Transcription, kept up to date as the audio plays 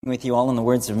With you all in the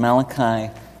words of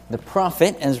Malachi the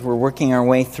prophet as we're working our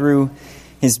way through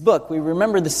his book. We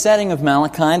remember the setting of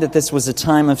Malachi, that this was a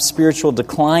time of spiritual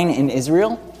decline in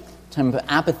Israel, a time of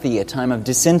apathy, a time of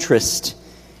disinterest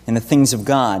in the things of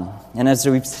God. And as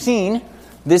we've seen,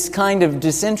 this kind of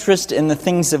disinterest in the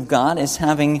things of God is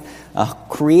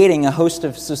creating a host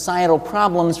of societal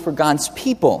problems for God's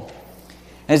people.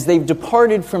 As they've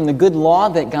departed from the good law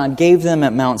that God gave them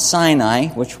at Mount Sinai,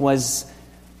 which was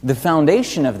the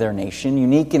foundation of their nation,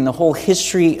 unique in the whole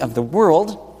history of the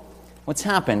world, what's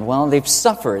happened? Well, they've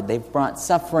suffered. They've brought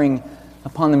suffering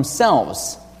upon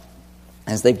themselves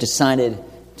as they've decided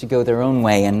to go their own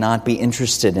way and not be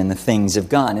interested in the things of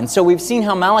God. And so we've seen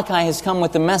how Malachi has come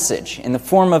with a message in the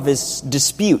form of his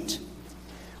dispute,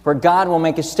 where God will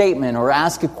make a statement or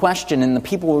ask a question, and the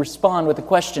people will respond with a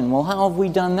question. Well, how have we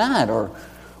done that?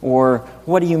 Or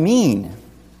what do you mean?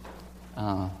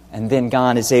 And then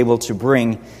God is able to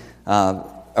bring a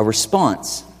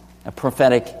response, a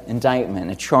prophetic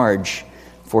indictment, a charge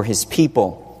for his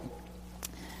people.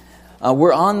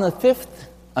 We're on the fifth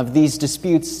of these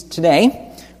disputes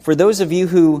today. For those of you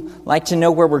who like to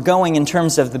know where we're going in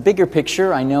terms of the bigger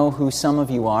picture, I know who some of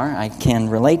you are. I can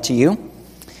relate to you.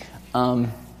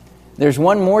 There's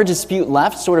one more dispute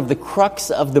left, sort of the crux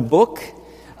of the book,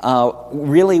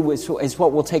 really is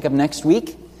what we'll take up next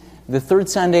week. The third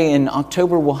Sunday in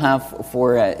October we'll have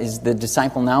is the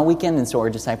Disciple Now weekend, and so our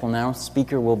Disciple Now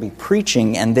speaker will be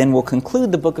preaching, and then we'll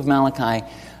conclude the book of Malachi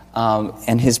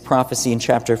and his prophecy in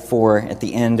chapter 4 at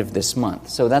the end of this month.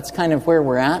 So that's kind of where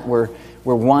we're at. We're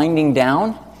winding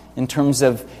down in terms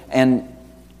of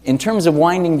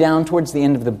winding down towards the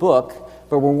end of the book,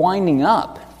 but we're winding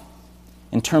up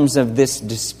in terms of this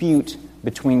dispute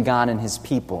between God and his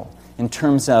people, in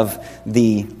terms of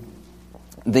the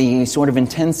sort of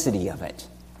intensity of it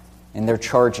and their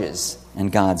charges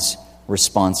and God's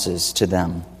responses to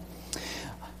them.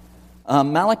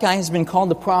 Malachi has been called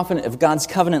the prophet of God's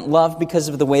covenant love because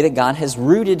of the way that God has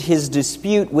rooted his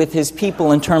dispute with his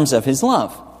people in terms of his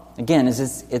love. Again,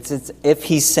 it's if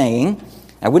he's saying,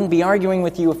 I wouldn't be arguing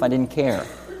with you if I didn't care.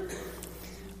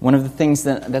 That's one of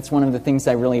the things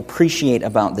I really appreciate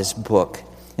about this book,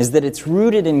 is that it's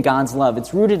rooted in God's love.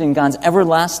 It's rooted in God's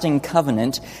everlasting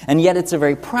covenant, and yet it's a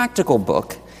very practical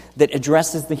book that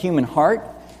addresses the human heart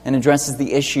and addresses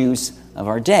the issues of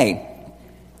our day.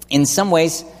 In some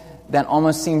ways, that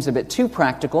almost seems a bit too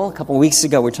practical. A couple of weeks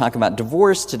ago, we were talking about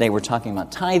divorce. Today, we're talking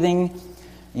about tithing.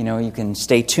 You know, you can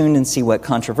stay tuned and see what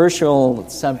controversial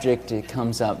subject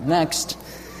comes up next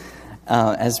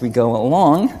as we go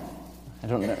along. I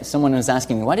don't know. Someone was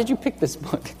asking me, why did you pick this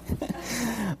book?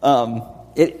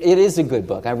 It is a good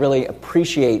book. I really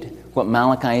appreciate what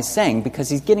Malachi is saying because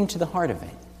he's getting to the heart of it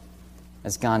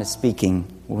as God is speaking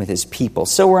with his people.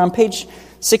 So we're on page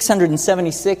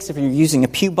 676 if you're using a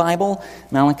Pew Bible,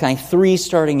 Malachi 3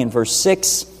 starting in verse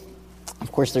 6.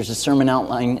 Of course, there's a sermon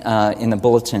outline in the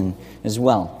bulletin as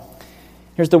well.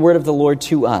 Here's the word of the Lord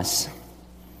to us.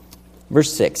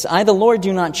 Verse 6, I, the Lord,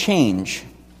 do not change,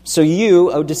 so you,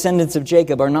 O descendants of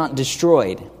Jacob, are not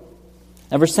destroyed.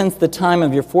 Ever since the time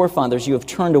of your forefathers, you have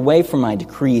turned away from my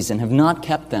decrees and have not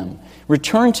kept them.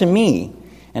 Return to me,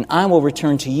 and I will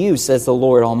return to you, says the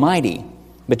Lord Almighty.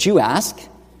 But you ask,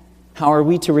 how are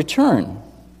we to return?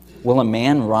 Will a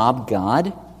man rob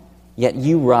God? Yet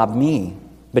you rob me.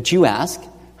 But you ask,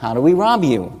 how do we rob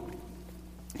you?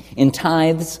 In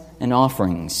tithes and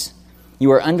offerings.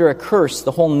 You are under a curse,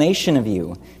 the whole nation of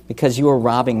you, because you are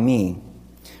robbing me.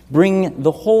 Bring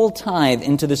the whole tithe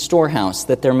into the storehouse,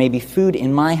 that there may be food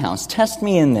in my house. Test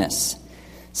me in this,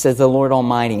 says the Lord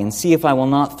Almighty, and see if I will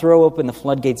not throw open the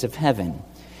floodgates of heaven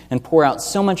and pour out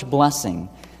so much blessing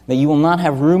that you will not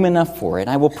have room enough for it.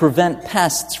 I will prevent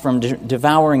pests from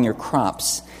devouring your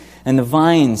crops, and the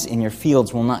vines in your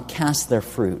fields will not cast their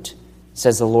fruit,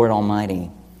 says the Lord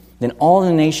Almighty. Then all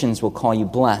the nations will call you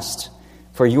blessed,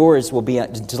 for yours will be a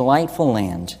delightful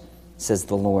land, says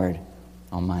the Lord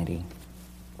Almighty.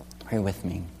 Pray with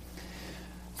me.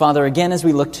 Father, again, as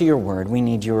we look to your word, we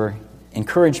need your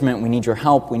encouragement, we need your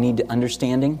help, we need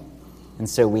understanding. And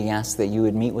so we ask that you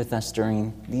would meet with us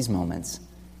during these moments.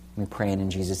 We pray it in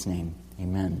Jesus' name.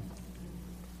 Amen.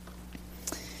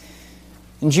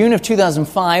 In June of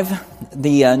 2005,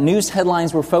 the news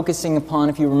headlines were focusing upon,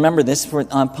 if you remember this,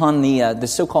 upon the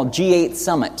so-called G8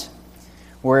 summit,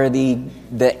 where the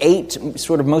 8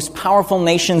 sort of most powerful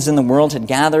nations in the world had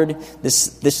gathered.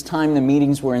 This time the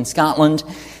meetings were in Scotland,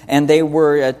 and they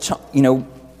were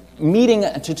meeting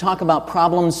to talk about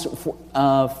problems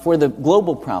for the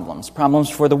global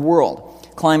problems for the world,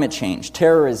 climate change,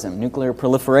 terrorism, nuclear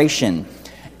proliferation,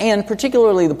 and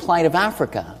particularly the plight of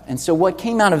Africa. And so what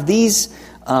came out of these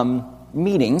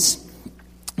meetings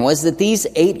was that these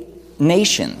 8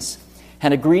 nations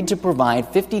had agreed to provide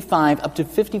up to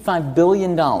 $55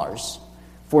 billion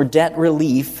for debt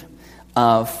relief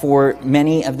for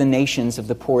many of the nations of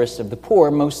the poorest of the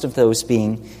poor, most of those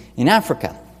being in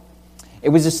Africa. It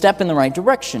was a step in the right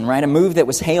direction, right? A move that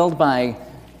was hailed by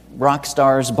rock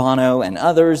stars, Bono and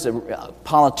others,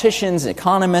 politicians,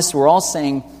 economists were all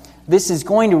saying, this is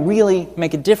going to really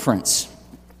make a difference.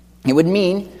 It would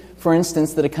mean, for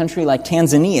instance, that a country like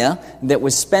Tanzania that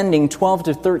was spending 12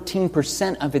 to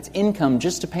 13% of its income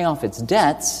just to pay off its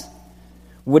debts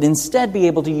would instead be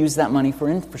able to use that money for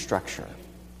infrastructure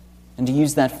and to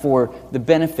use that for the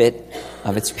benefit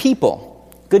of its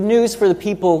people. Good news for the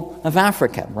people of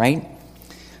Africa, right?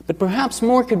 But perhaps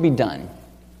more could be done.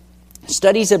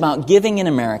 Studies about giving in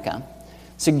America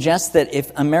suggest that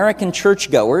if American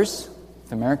churchgoers,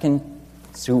 if Americans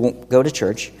who go to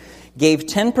church, gave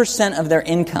 10% of their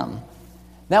income,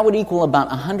 that would equal about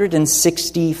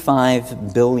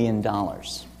 $165 billion,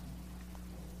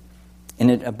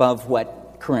 above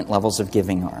what current levels of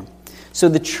giving are. So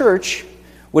the church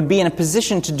would be in a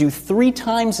position to do 3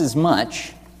 times as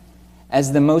much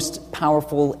as the most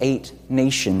powerful 8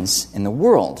 nations in the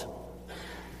world.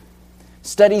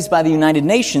 Studies by the United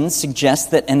Nations suggest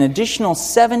that an additional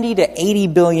 $70 to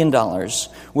 $80 billion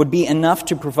would be enough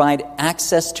to provide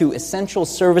access to essential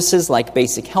services like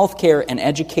basic health care and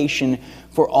education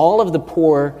for all of the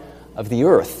poor of the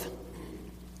earth.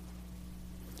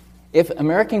 If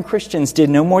American Christians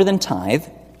did no more than tithe,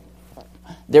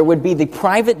 there would be the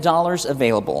private dollars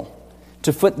available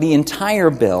to foot the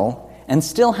entire bill and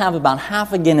still have about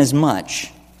half again as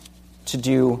much to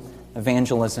do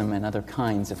evangelism and other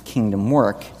kinds of kingdom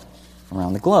work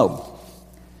around the globe.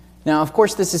 Now, of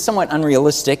course, this is somewhat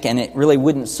unrealistic, and it really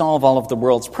wouldn't solve all of the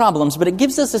world's problems, but it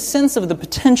gives us a sense of the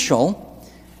potential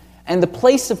and the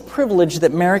place of privilege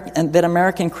that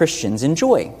American Christians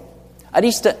enjoy.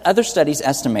 Other studies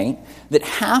estimate that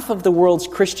half of the world's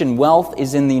Christian wealth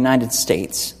is in the United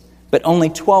States, but only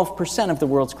 12% of the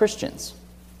world's Christians.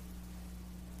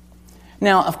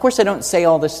 Now, of course, I don't say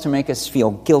all this to make us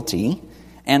feel guilty,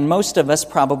 and most of us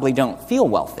probably don't feel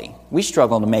wealthy. We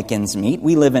struggle to make ends meet.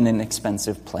 We live in an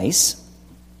expensive place.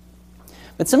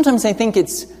 But sometimes I think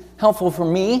it's helpful for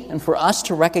me and for us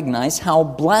to recognize how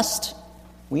blessed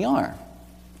we are,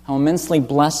 how immensely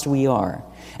blessed we are,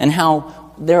 and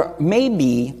how there may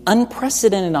be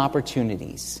unprecedented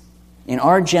opportunities in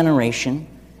our generation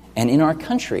and in our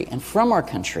country and from our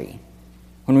country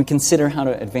when we consider how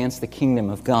to advance the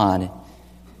kingdom of God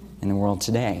in the world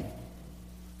today.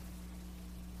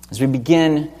 As we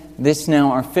begin this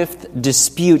now, our 5th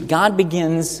dispute, God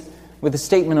begins with a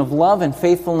statement of love and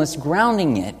faithfulness,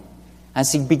 grounding it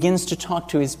as He begins to talk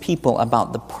to His people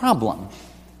about the problem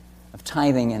of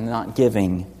tithing and not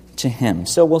giving to Him.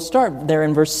 So we'll start there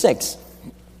in verse 6.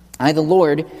 I, the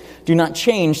Lord, do not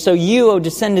change, so you, O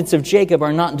descendants of Jacob,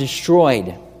 are not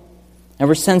destroyed.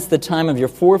 Ever since the time of your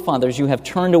forefathers, you have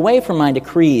turned away from my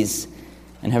decrees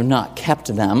and have not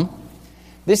kept them.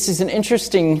 This is an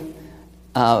interesting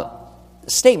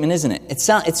statement, isn't it?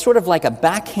 It's sort of like a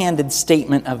backhanded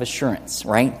statement of assurance,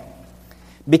 right?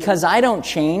 Because I don't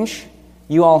change,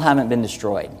 you all haven't been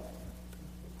destroyed.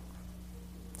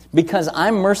 Because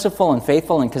I'm merciful and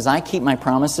faithful, and because I keep my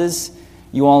promises,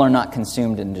 you all are not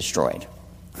consumed and destroyed.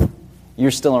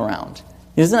 You're still around.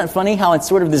 Isn't that funny how it's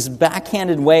sort of this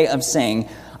backhanded way of saying,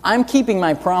 I'm keeping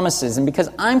my promises, and because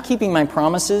I'm keeping my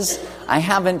promises, I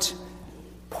haven't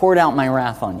poured out my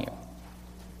wrath on you.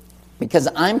 Because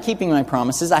I'm keeping my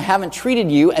promises, I haven't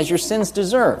treated you as your sins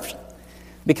deserved.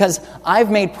 Because I've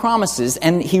made promises,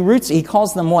 and he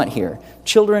calls them what here?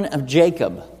 Children of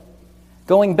Jacob.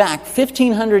 Going back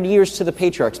 1,500 years to the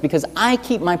patriarchs. Because I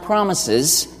keep my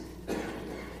promises,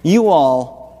 you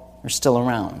all are still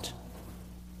around.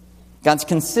 God's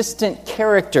consistent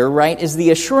character, right, is the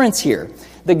assurance here.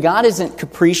 That God isn't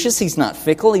capricious, He's not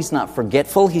fickle, He's not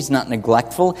forgetful, He's not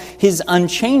neglectful. His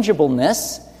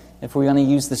unchangeableness, if we're going to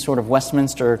use this sort of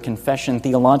Westminster Confession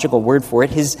theological word for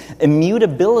it, His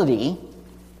immutability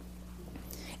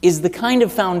is the kind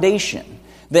of foundation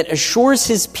that assures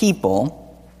His people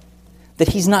that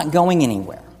He's not going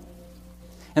anywhere.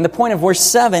 And the point of verse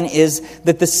 7 is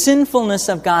that the sinfulness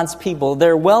of God's people,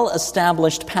 their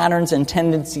well-established patterns and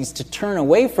tendencies to turn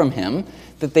away from Him,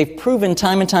 that they've proven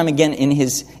time and time again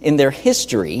in their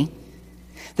history,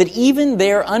 that even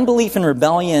their unbelief and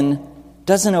rebellion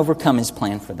doesn't overcome His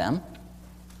plan for them,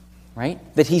 right?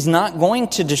 That He's not going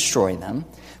to destroy them,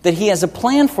 that He has a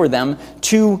plan for them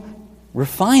to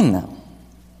refine them,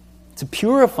 to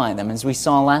purify them, as we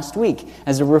saw last week,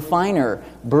 as a refiner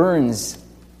burns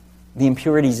the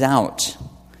impurities out.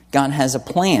 God has a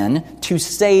plan to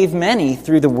save many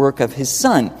through the work of his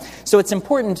Son. So it's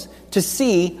important to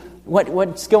see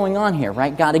what's going on here,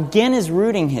 right? God again is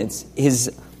rooting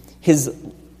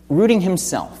rooting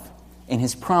himself in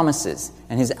his promises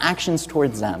and his actions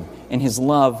towards them, in his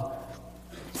love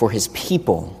for his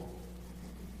people.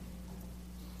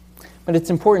 But it's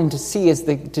important to see as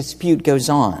the dispute goes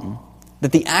on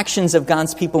that the actions of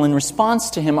God's people in response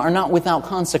to him are not without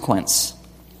consequence.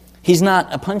 He's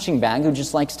not a punching bag who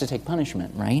just likes to take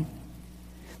punishment, right?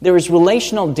 There is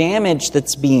relational damage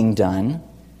that's being done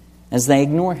as they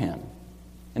ignore him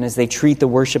and as they treat the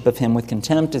worship of him with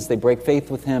contempt, as they break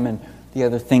faith with him and the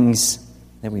other things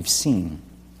that we've seen.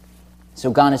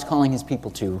 So God is calling his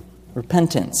people to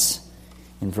repentance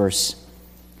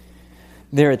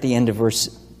there at the end of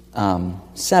verse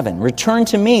 7. Return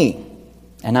to me,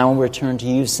 and I will return to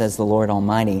you, says the Lord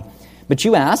Almighty. But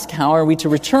you ask, how are we to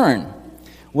return?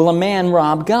 Will a man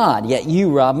rob God? Yet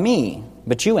you rob me.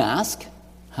 But you ask,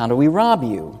 how do we rob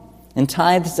you? In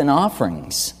tithes and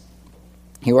offerings.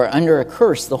 You are under a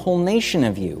curse, the whole nation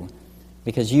of you,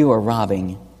 because you are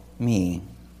robbing me.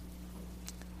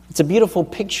 It's a beautiful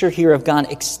picture here of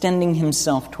God extending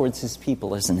himself towards his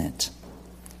people, isn't it?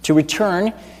 To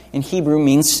return in Hebrew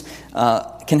means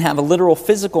can have a literal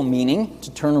physical meaning,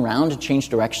 to turn around, to change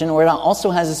direction, or it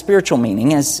also has a spiritual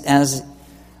meaning, as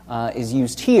is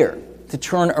used here. To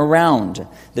turn around,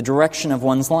 the direction of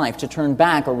one's life, to turn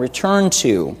back or return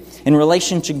to. In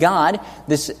relation to God,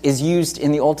 this is used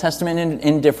in the Old Testament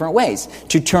in different ways.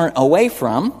 To turn away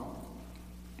from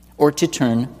or to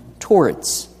turn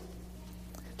towards.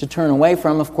 To turn away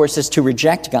from, of course, is to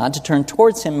reject God. To turn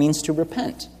towards him means to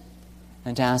repent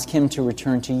and to ask him to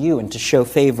return to you and to show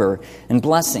favor and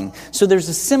blessing. So there's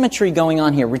a symmetry going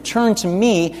on here. Return to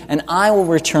me and I will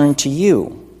return to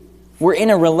you. We're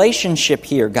in a relationship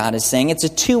here, God is saying. It's a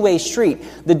two-way street.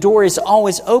 The door is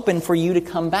always open for you to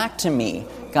come back to me,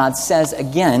 God says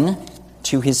again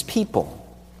to his people.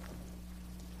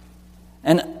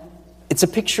 And it's a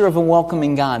picture of a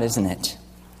welcoming God, isn't it?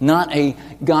 Not a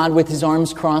God with his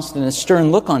arms crossed and a stern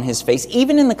look on his face,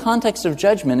 even in the context of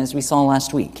judgment, as we saw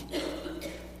last week.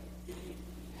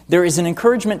 There is an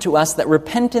encouragement to us that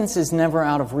repentance is never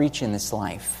out of reach in this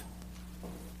life.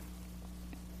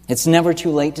 It's never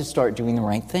too late to start doing the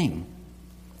right thing.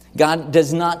 God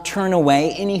does not turn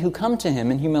away any who come to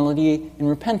him in humility and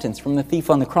repentance, from the thief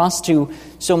on the cross to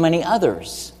so many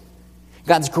others.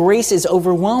 God's grace is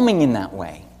overwhelming in that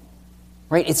way.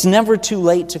 Right? It's never too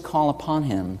late to call upon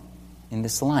him in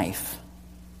this life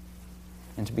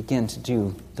and to begin to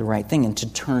do the right thing and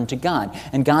to turn to God.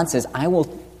 And God says, I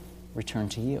will return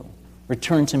to you.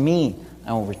 Return to me,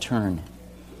 I will return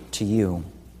to you.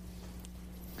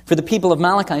 For the people of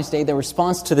Malachi's day, their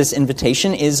response to this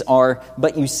invitation is our,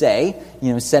 but you say,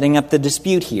 setting up the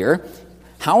dispute here.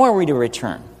 How are we to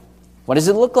return? What does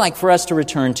it look like for us to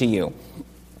return to you?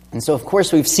 And so, of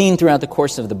course, we've seen throughout the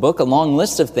course of the book a long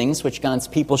list of things which God's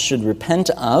people should repent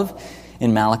of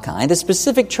in Malachi. The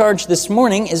specific charge this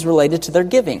morning is related to their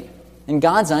giving. In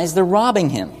God's eyes, they're robbing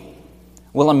him.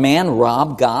 Will a man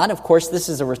rob God? Of course, this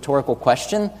is a rhetorical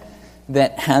question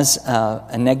that has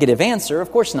a negative answer.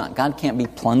 Of course not. God can't be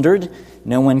plundered.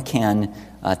 No one can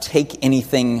take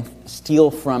anything, steal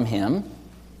from him.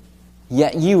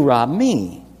 Yet you rob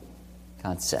me,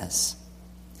 God says.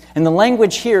 And the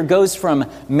language here goes from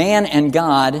man and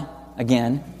God,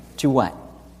 again, to what?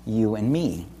 You and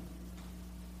me.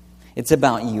 It's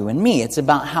about you and me. It's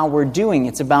about how we're doing.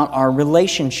 It's about our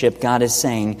relationship, God is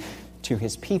saying, to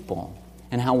his people.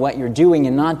 And how what you're doing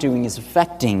and not doing is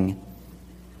affecting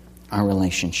our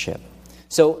relationship.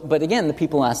 So, but again, the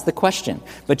people ask the question,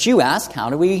 but you ask, how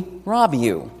do we rob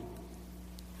you?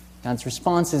 God's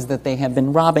response is that they have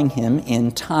been robbing him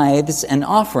in tithes and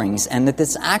offerings, and that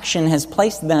this action has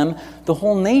placed them, the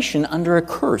whole nation, under a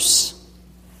curse.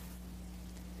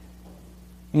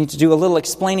 We need to do a little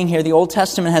explaining here. The Old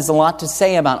Testament has a lot to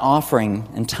say about offering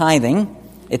and tithing.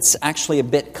 It's actually a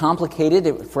bit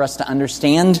complicated for us to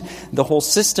understand the whole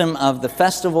system of the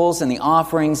festivals and the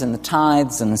offerings and the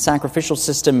tithes and the sacrificial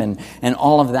system and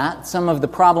all of that. Some of the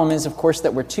problem is, of course,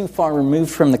 that we're too far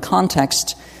removed from the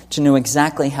context to know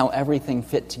exactly how everything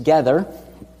fit together.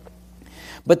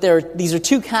 But these are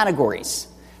two categories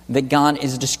that God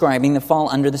is describing that fall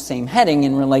under the same heading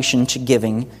in relation to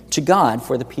giving to God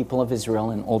for the people of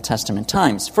Israel in Old Testament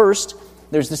times. First,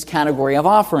 there's this category of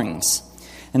offerings.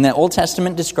 And the Old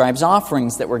Testament describes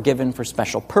offerings that were given for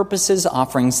special purposes,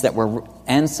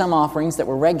 and some offerings that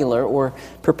were regular or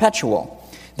perpetual.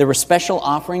 There were special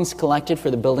offerings collected for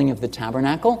the building of the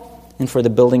tabernacle and for the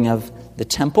building of the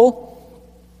temple.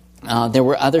 There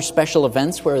were other special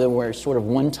events where there were sort of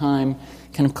one-time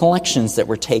kind of collections that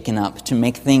were taken up to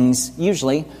make things,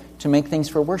 usually to make things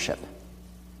for worship,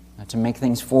 to make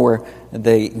things for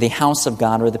the house of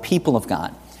God or the people of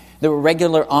God. There were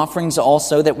regular offerings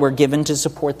also that were given to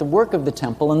support the work of the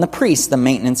temple and the priests, the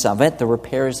maintenance of it, the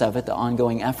repairs of it, the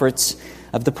ongoing efforts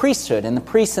of the priesthood. And the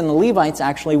priests and the Levites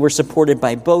actually were supported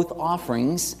by both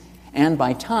offerings and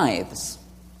by tithes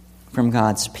from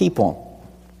God's people.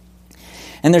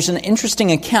 And there's an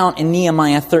interesting account in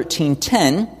Nehemiah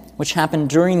 13:10, which happened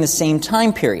during the same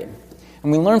time period.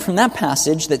 And we learn from that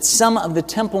passage that some of the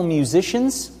temple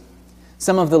musicians,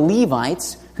 some of the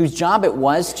Levites, whose job it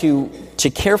was to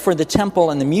care for the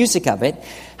temple and the music of it,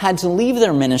 had to leave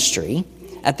their ministry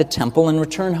at the temple and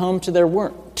return home to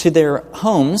their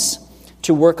homes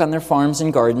to work on their farms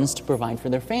and gardens to provide for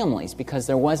their families, because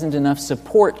there wasn't enough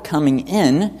support coming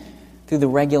in through the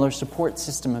regular support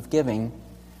system of giving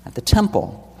at the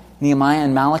temple. Nehemiah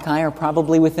and Malachi are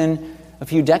probably within a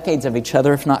few decades of each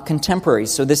other, if not contemporaries.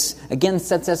 So this, again,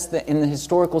 sets us in the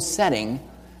historical setting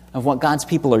of what God's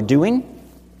people are doing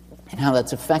and how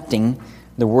that's affecting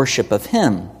the worship of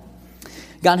Him.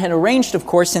 God had arranged, of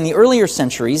course, in the earlier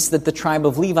centuries that the tribe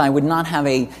of Levi would not have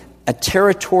a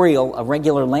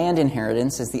regular land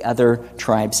inheritance as the other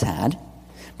tribes had.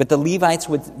 But the Levites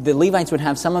would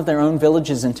have some of their own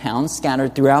villages and towns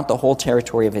scattered throughout the whole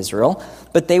territory of Israel,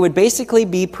 but they would basically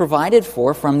be provided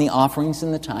for from the offerings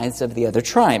and the tithes of the other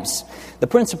tribes. The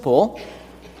principle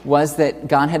was that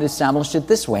God had established it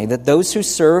this way, that those who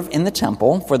serve in the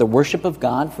temple for the worship of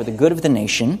God, for the good of the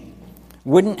nation,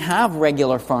 wouldn't have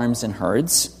regular farms and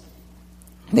herds.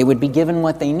 They would be given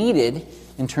what they needed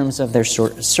in terms of their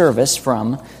service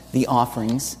from the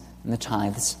offerings and the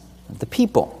tithes of the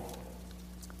people.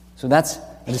 So that's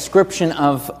a description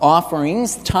of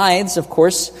offerings. Tithes, of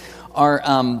course,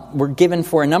 were given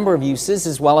for a number of uses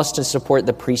as well as to support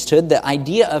the priesthood. The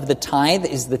idea of the tithe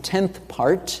is the 10th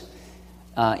part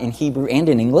in Hebrew and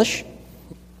in English,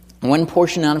 1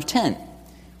 portion out of 10,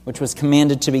 which was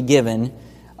commanded to be given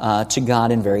to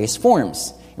God in various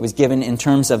forms. It was given in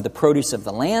terms of the produce of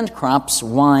the land, crops,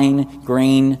 wine,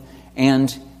 grain,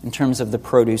 and in terms of the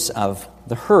produce of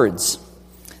the herds.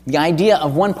 The idea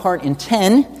of 1 part in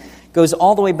 10 goes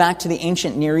all the way back to the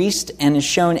ancient Near East and is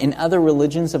shown in other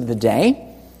religions of the day.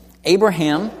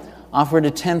 Abraham offered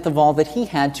a tenth of all that he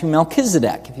had to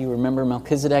Melchizedek. If you remember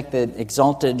Melchizedek, the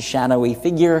exalted, shadowy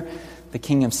figure, the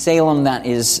king of Salem, that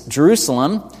is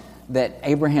Jerusalem, that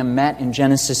Abraham met in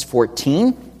Genesis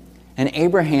 14. And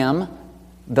Abraham,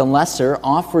 the lesser,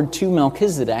 offered to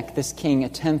Melchizedek, this king, a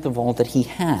tenth of all that he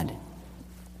had.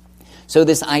 So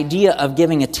this idea of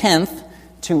giving a tenth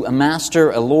to a master,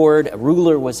 a lord, a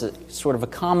ruler was a sort of a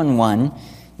common one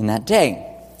in that day.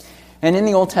 And in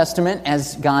the Old Testament,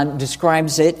 as God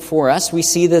describes it for us, we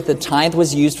see that the tithe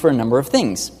was used for a number of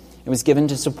things. It was given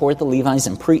to support the Levites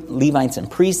and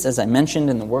priests, as I mentioned,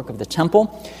 in the work of the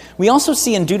temple. We also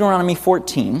see in Deuteronomy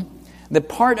 14 that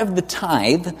part of the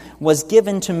tithe was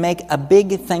given to make a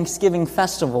big Thanksgiving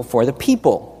festival for the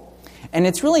people. And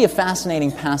it's really a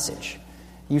fascinating passage.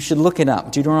 You should look it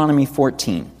up, Deuteronomy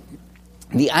 14.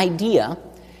 The idea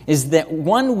is that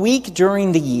 1 week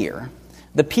during the year,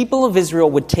 the people of Israel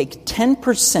would take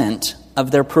 10%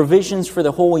 of their provisions for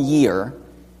the whole year,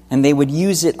 and they would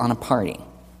use it on a party.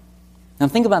 Now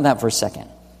think about that for a second.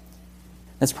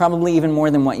 That's probably even more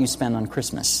than what you spend on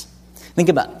Christmas. Think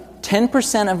about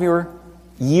 10% of your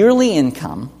yearly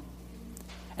income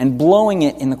and blowing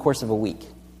it in the course of a week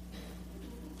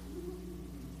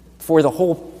for the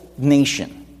whole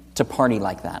nation to party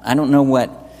like that. I don't know what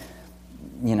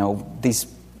these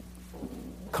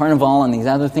Carnival and these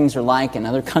other things are like in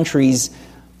other countries,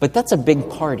 but that's a big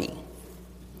party,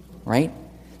 right?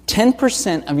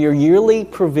 10% of your yearly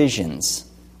provisions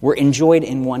were enjoyed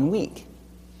in 1 week.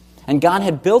 And God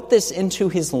had built this into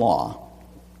His law,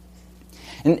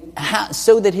 and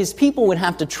so that His people would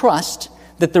have to trust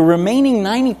that the remaining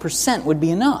 90% would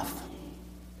be enough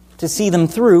to see them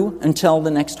through until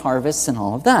the next harvest and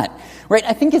all of that. Right?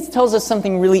 I think it tells us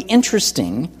something really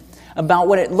interesting about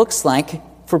what it looks like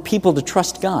for people to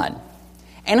trust God.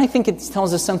 And I think it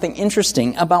tells us something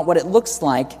interesting about what it looks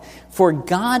like for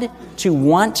God to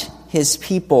want His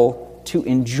people to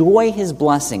enjoy His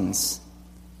blessings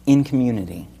in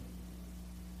community.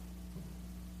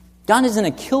 God isn't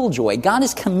a killjoy. God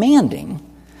is commanding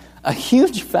a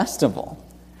huge festival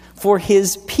for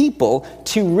His people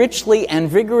to richly and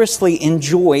vigorously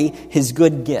enjoy His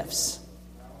good gifts.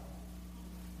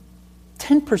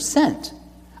 10%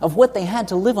 of what they had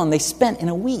to live on, they spent in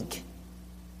a week.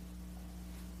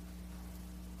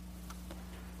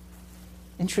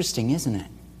 Interesting, isn't it?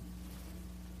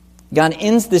 God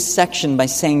ends this section by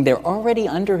saying they're already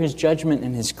under his judgment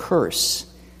and his curse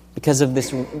because of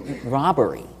this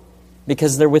robbery,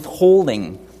 because they're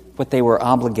withholding what they were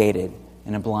obligated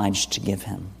and obliged to give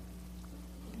him.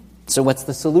 So what's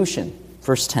the solution?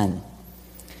 Verse 10.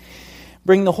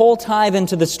 Bring the whole tithe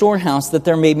into the storehouse, that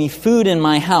there may be food in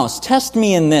my house. Test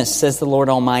me in this, says the Lord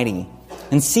Almighty,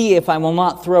 and see if I will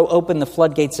not throw open the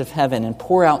floodgates of heaven and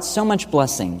pour out so much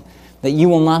blessing that you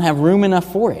will not have room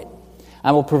enough for it.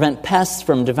 I will prevent pests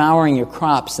from devouring your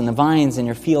crops, and the vines in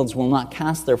your fields will not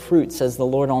cast their fruit, says the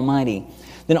Lord Almighty.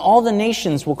 Then all the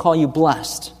nations will call you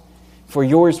blessed, for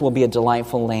yours will be a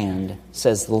delightful land,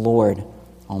 says the Lord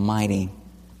Almighty.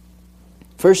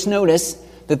 First, notice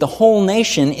that the whole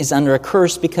nation is under a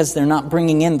curse because they're not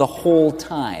bringing in the whole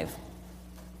tithe.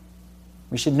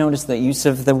 We should notice the use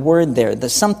of the word there, that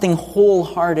something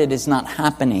wholehearted is not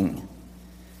happening.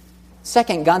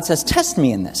 Second, God says, test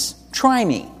me in this. Try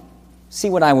me. See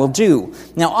what I will do.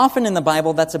 Now, often in the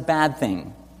Bible, that's a bad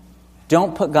thing.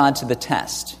 Don't put God to the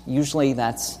test. Usually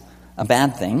that's a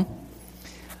bad thing.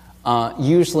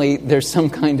 Usually there's some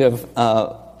kind of,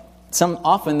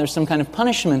 often there's some kind of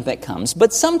punishment that comes.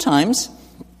 But sometimes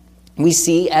we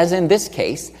see, as in this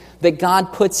case, that God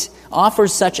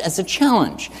offers such as a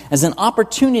challenge, as an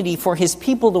opportunity for his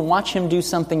people to watch him do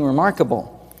something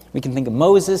remarkable. We can think of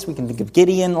Moses, we can think of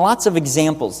Gideon, lots of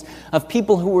examples of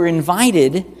people who were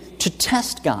invited to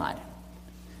test God,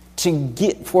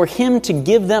 for him to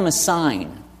give them a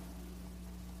sign,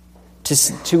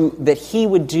 that he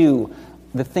would do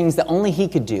the things that only he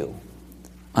could do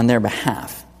on their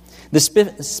behalf. The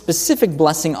specific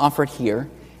blessing offered here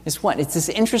is what? It's this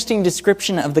interesting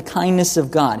description of the kindness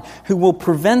of God, who will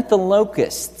prevent the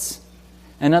locusts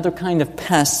and other kind of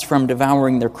pests from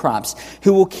devouring their crops,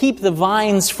 who will keep the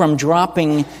vines from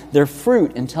dropping their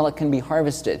fruit until it can be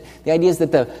harvested. The idea is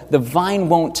that the vine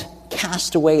won't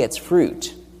cast away its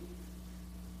fruit.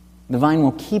 The vine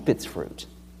will keep its fruit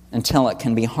until it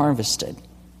can be harvested.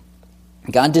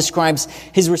 God describes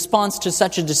his response to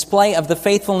such a display of the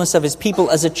faithfulness of his people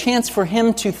as a chance for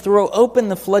him to throw open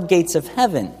the floodgates of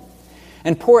heaven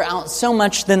and pour out so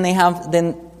much that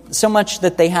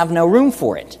they have no room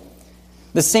for it.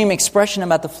 The same expression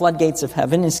about the floodgates of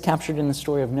heaven is captured in the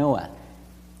story of Noah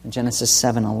in Genesis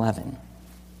 7:11,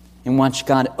 in which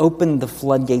God opened the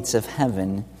floodgates of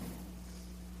heaven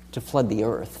to flood the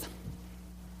earth.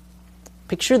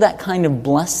 Picture that kind of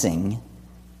blessing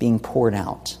being poured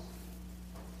out.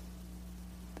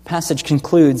 The passage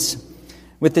concludes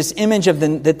with this image of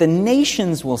that the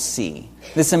nations will see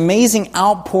this amazing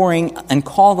outpouring and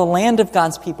call the land of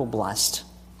God's people blessed.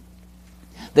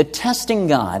 The testing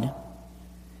God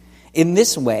in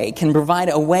this way can provide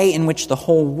a way in which the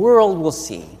whole world will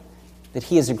see that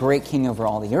he is a great king over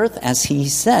all the earth, as he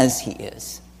says he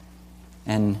is.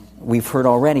 And we've heard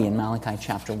already in Malachi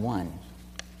chapter 1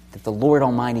 that the Lord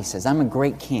Almighty says, I'm a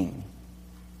great king,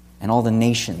 and all the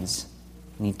nations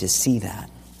need to see that.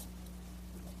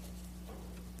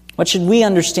 What should we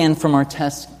understand from our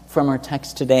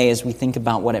text today as we think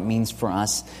about what it means for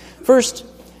us? First,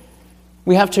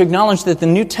 we have to acknowledge that the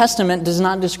New Testament does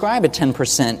not describe a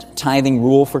 10% tithing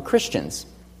rule for Christians,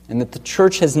 and that the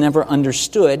church has never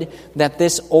understood that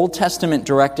this Old Testament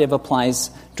directive applies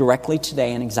directly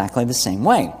today in exactly the same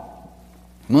way.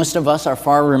 Most of us are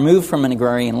far removed from an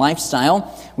agrarian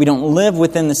lifestyle. We don't live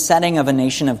within the setting of a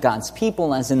nation of God's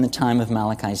people as in the time of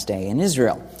Malachi's day in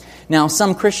Israel. Now,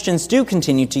 some Christians do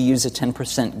continue to use a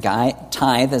 10%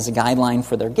 tithe as a guideline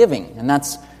for their giving, and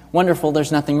that's wonderful.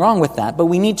 There's nothing wrong with that, but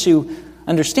we need to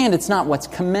understand it's not what's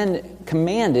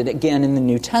commanded again in the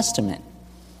New Testament.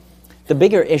 The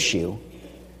bigger issue,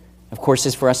 of course,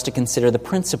 is for us to consider the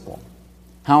principle.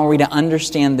 How are we to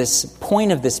understand this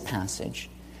point of this passage?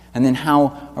 And then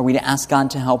how are we to ask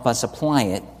God to help us apply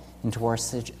it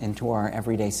into our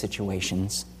everyday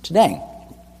situations today?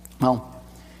 Well,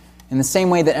 in the same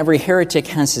way that every heretic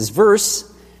has his verse,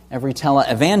 every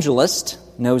televangelist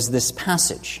knows this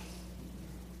passage.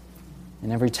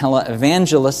 And every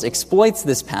televangelist exploits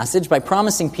this passage by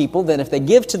promising people that if they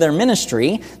give to their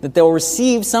ministry, that they'll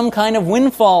receive some kind of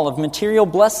windfall of material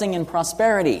blessing and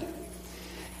prosperity.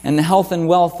 And the health and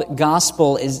wealth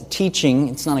gospel is teaching,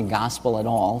 it's not a gospel at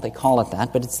all, they call it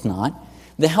that, but it's not.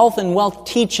 The health and wealth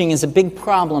teaching is a big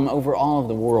problem over all of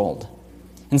the world.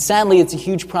 And sadly, it's a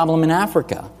huge problem in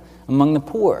Africa, among the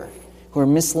poor, who are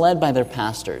misled by their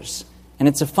pastors. And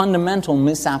it's a fundamental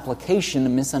misapplication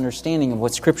and misunderstanding of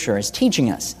what Scripture is teaching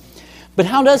us. But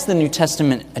how does the New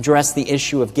Testament address the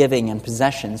issue of giving and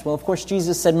possessions? Well, of course,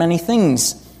 Jesus said many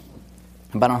things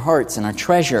about our hearts and our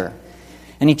treasure.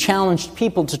 And he challenged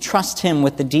people to trust him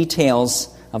with the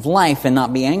details of life and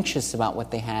not be anxious about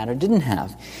what they had or didn't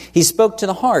have. He spoke to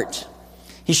the heart.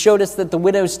 He showed us that the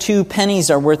widow's 2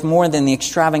 pennies are worth more than the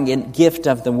extravagant gift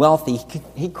of the wealthy.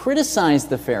 He criticized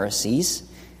the Pharisees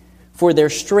for their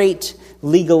straight,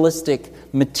 legalistic,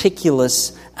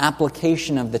 meticulous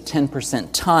application of the 10%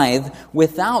 tithe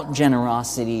without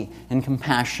generosity and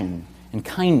compassion and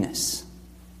kindness.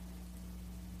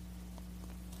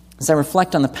 As I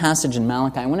reflect on the passage in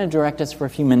Malachi, I want to direct us for a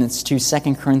few minutes to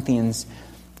 2 Corinthians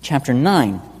chapter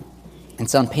 9.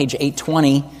 It's on page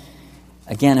 820.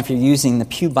 Again, if you're using the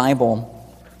Pew Bible.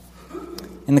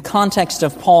 In the context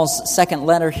of Paul's second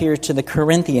letter here to the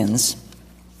Corinthians,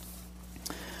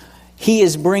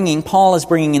 Paul is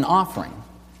bringing an offering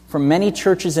from many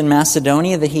churches in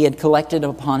Macedonia that he had collected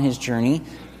upon his journey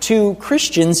to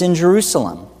Christians in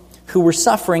Jerusalem who were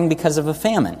suffering because of a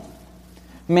famine.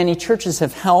 Many churches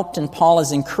have helped, and Paul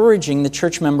is encouraging the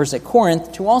church members at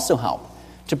Corinth to also help,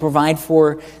 to provide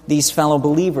for these fellow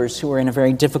believers who are in a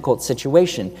very difficult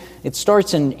situation. It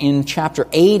starts in chapter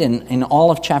 8 and in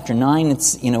all of chapter 9.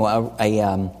 It's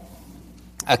a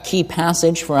key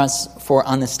passage for us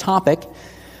on this topic.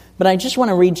 But I just want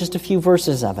to read just a few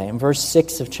verses of it. In verse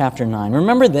 6 of chapter 9.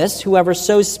 Remember this, whoever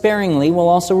sows sparingly will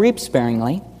also reap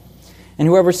sparingly, and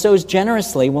whoever sows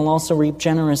generously will also reap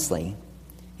generously.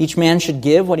 Each man should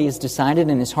give what he has decided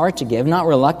in his heart to give, not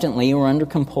reluctantly or under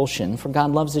compulsion, for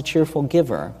God loves a cheerful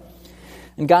giver.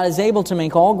 And God is able to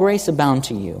make all grace abound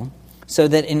to you, so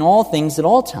that in all things at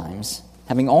all times,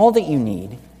 having all that you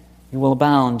need, you will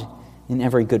abound in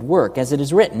every good work. As it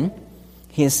is written,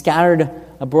 He has scattered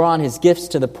abroad His gifts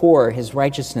to the poor, His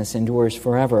righteousness endures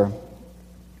forever.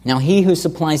 Now He who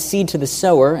supplies seed to the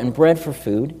sower and bread for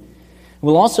food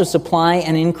will also supply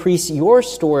and increase your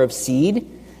store of seed,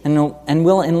 and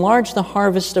will enlarge the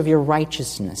harvest of your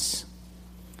righteousness.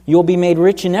 You will be made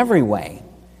rich in every way,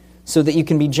 so that you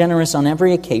can be generous on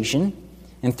every occasion,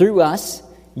 and through us,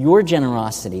 your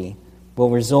generosity will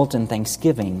result in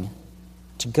thanksgiving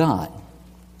to God.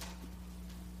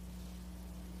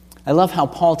 I love how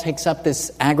Paul takes up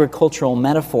this agricultural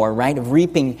metaphor, right, of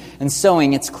reaping and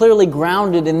sowing. It's clearly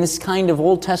grounded in this kind of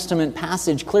Old Testament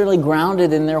passage, clearly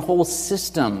grounded in their whole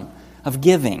system of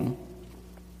giving.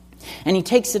 And he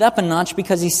takes it up a notch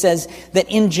because he says that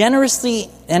in generosity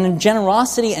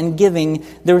and giving,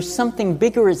 there is something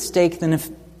bigger at stake than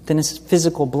a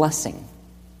physical blessing.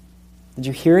 Did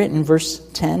you hear it in verse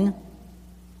 10?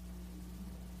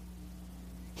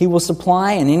 He will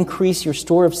supply and increase your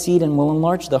store of seed and will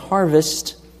enlarge the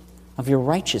harvest of your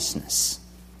righteousness.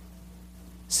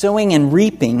 Sowing and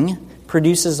reaping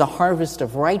produces a harvest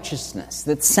of righteousness,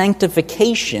 that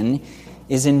sanctification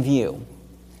is in view.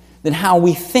 That how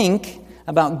we think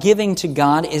about giving to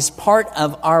God is part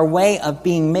of our way of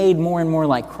being made more and more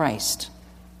like Christ.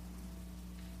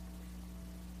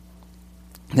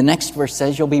 The next verse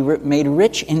says, you'll be made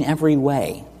rich in every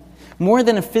way. More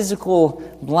than a physical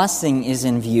blessing is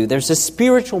in view. There's a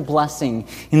spiritual blessing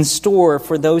in store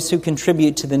for those who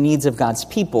contribute to the needs of God's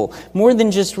people. More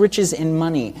than just riches in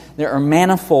money, there are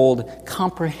manifold,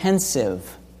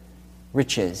 comprehensive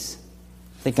riches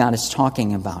that God is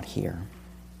talking about here.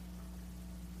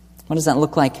 What does that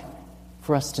look like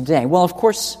for us today? Well, of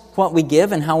course, what we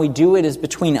give and how we do it is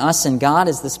between us and God,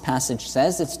 as this passage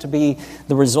says. It's to be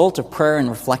the result of prayer and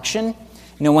reflection.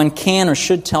 No one can or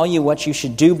should tell you what you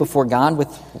should do before God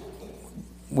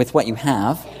with what you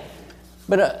have.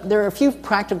 But there are a few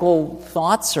practical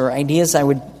thoughts or ideas I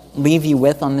would leave you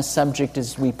with on this subject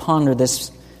as we ponder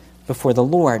this before the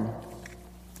Lord.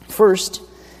 First,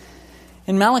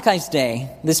 in Malachi's day,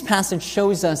 this passage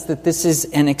shows us that this is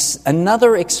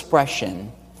another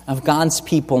expression of God's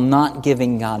people not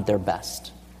giving God their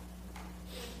best.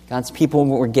 God's people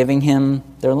were giving Him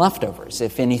their leftovers,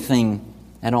 if anything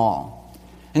at all.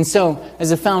 And so,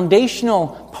 as a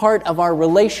foundational part of our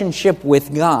relationship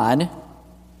with God,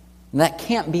 that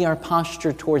can't be our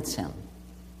posture towards Him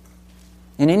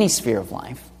in any sphere of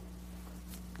life.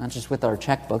 Not just with our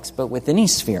checkbooks, but with any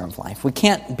sphere of life. We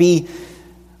can't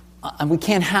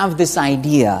have this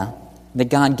idea that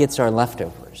God gets our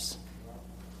leftovers,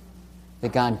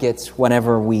 that God gets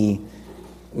whatever we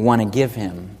want to give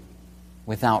Him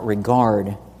without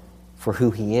regard for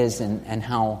who He is and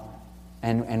how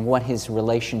and what His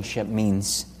relationship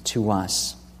means to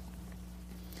us.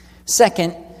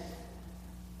 Second,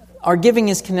 our giving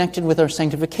is connected with our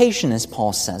sanctification, as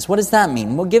Paul says. What does that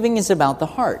mean? Well, giving is about the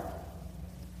heart.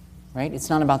 Right?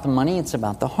 It's not about the money, it's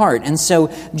about the heart. And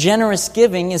so generous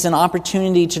giving is an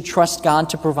opportunity to trust God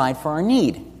to provide for our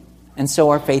need. And so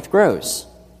our faith grows.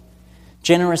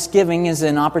 Generous giving is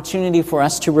an opportunity for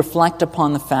us to reflect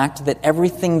upon the fact that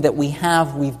everything that we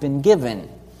have, we've been given.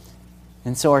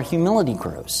 And so our humility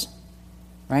grows.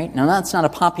 Right? Now, that's not a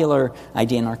popular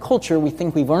idea in our culture. We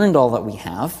think we've earned all that we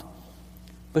have.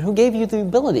 But who gave you the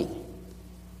ability?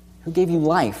 Who gave you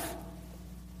life?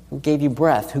 Who gave you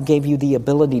breath? Who gave you the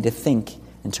ability to think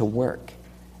and to work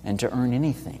and to earn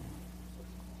anything?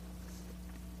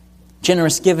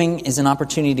 Generous giving is an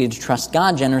opportunity to trust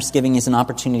God. Generous giving is an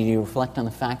opportunity to reflect on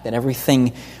the fact that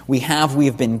everything we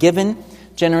have been given.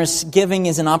 Generous giving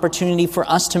is an opportunity for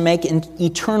us to make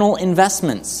eternal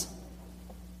investments,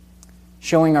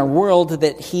 showing our world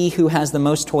that he who has the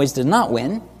most toys did not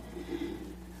win,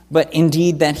 but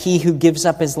indeed that he who gives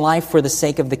up his life for the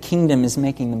sake of the kingdom is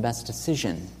making the best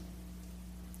decision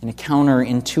in a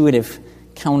counterintuitive,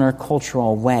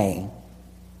 countercultural way.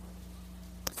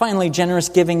 Finally, generous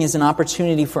giving is an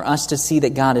opportunity for us to see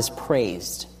that God is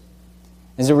praised.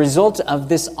 As a result of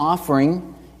this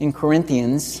offering in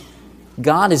Corinthians,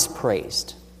 God is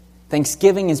praised.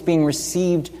 Thanksgiving is being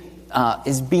received,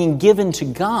 is being given to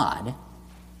God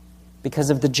because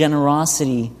of the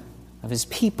generosity of his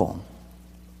people.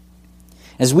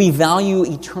 As we value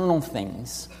eternal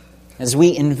things, as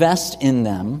we invest in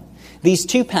them, these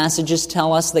two passages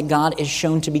tell us that God is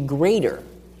shown to be greater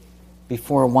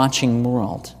before a watching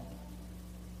world.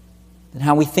 That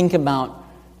how we think about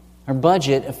our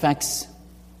budget affects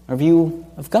our view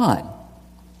of God.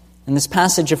 And this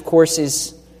passage, of course,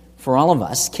 is for all of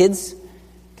us. Kids,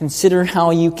 consider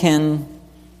how you can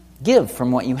give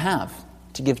from what you have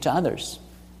to give to others.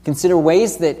 Consider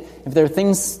ways that if there are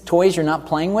things, toys you're not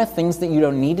playing with, things that you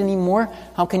don't need anymore,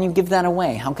 how can you give that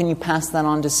away? How can you pass that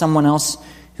on to someone else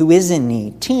who is in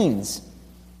need? Teens,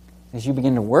 as you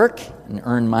begin to work and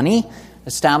earn money,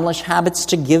 establish habits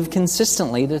to give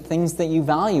consistently to things that you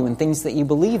value and things that you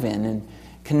believe in and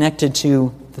connected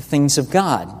to the things of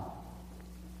God.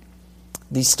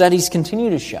 These studies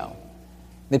continue to show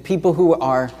that people who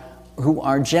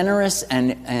are generous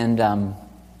and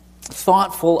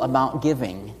thoughtful about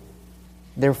giving,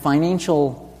 their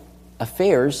financial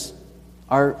affairs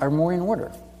are more in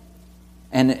order.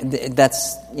 And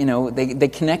that's, they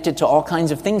connect it to all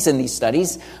kinds of things in these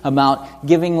studies about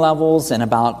giving levels and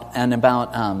about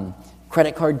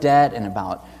credit card debt and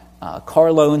about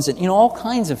car loans and, all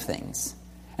kinds of things.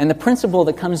 And the principle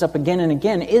that comes up again and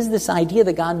again is this idea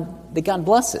that God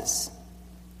blesses.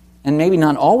 And maybe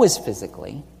not always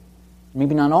physically,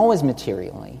 maybe not always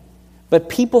materially, but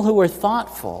people who are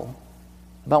thoughtful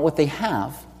about what they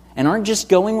have and aren't just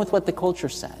going with what the culture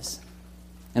says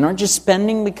and aren't just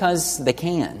spending because they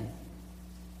can,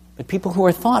 but people who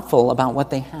are thoughtful about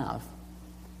what they have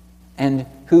and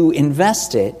who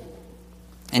invest it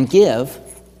and give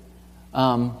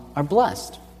are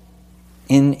blessed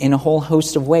in a whole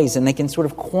host of ways, and they can sort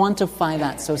of quantify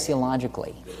that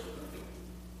sociologically.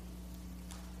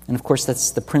 And of course,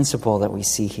 that's the principle that we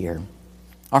see here.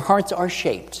 Our hearts are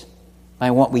shaped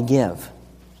by what we give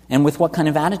and with what kind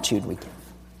of attitude we give.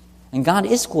 And God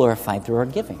is glorified through our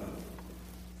giving.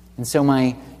 And so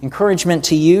my encouragement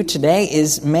to you today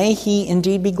is, may He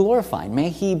indeed be glorified. May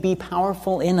He be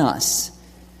powerful in us.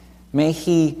 May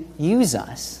He use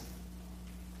us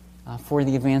for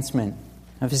the advancement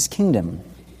of His kingdom.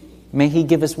 May He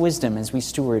give us wisdom as we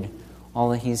steward all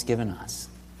that He's given us.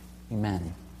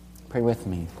 Amen. Pray with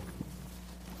me.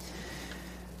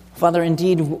 Father,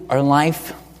 indeed, our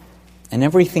life and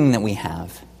everything that we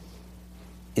have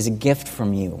is a gift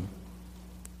from You.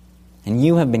 And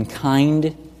You have been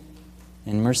kind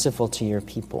and merciful to Your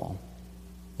people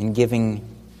in giving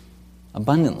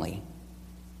abundantly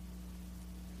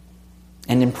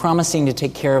and in promising to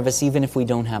take care of us even if we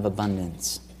don't have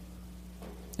abundance.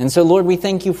 And so, Lord, we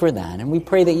thank You for that, and we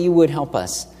pray that You would help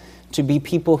us to be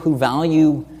people who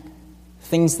value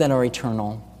things that are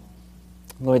eternal.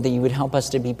 Lord, that You would help us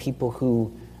to be people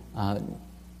who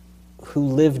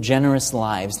live generous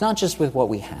lives, not just with what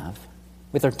we have,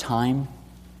 with our time,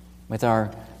 with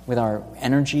our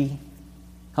energy.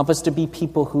 Help us to be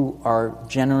people who are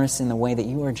generous in the way that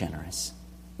You are generous.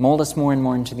 Mold us more and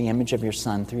more into the image of Your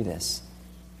Son through this.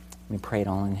 We pray it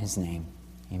all in His name.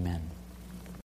 Amen.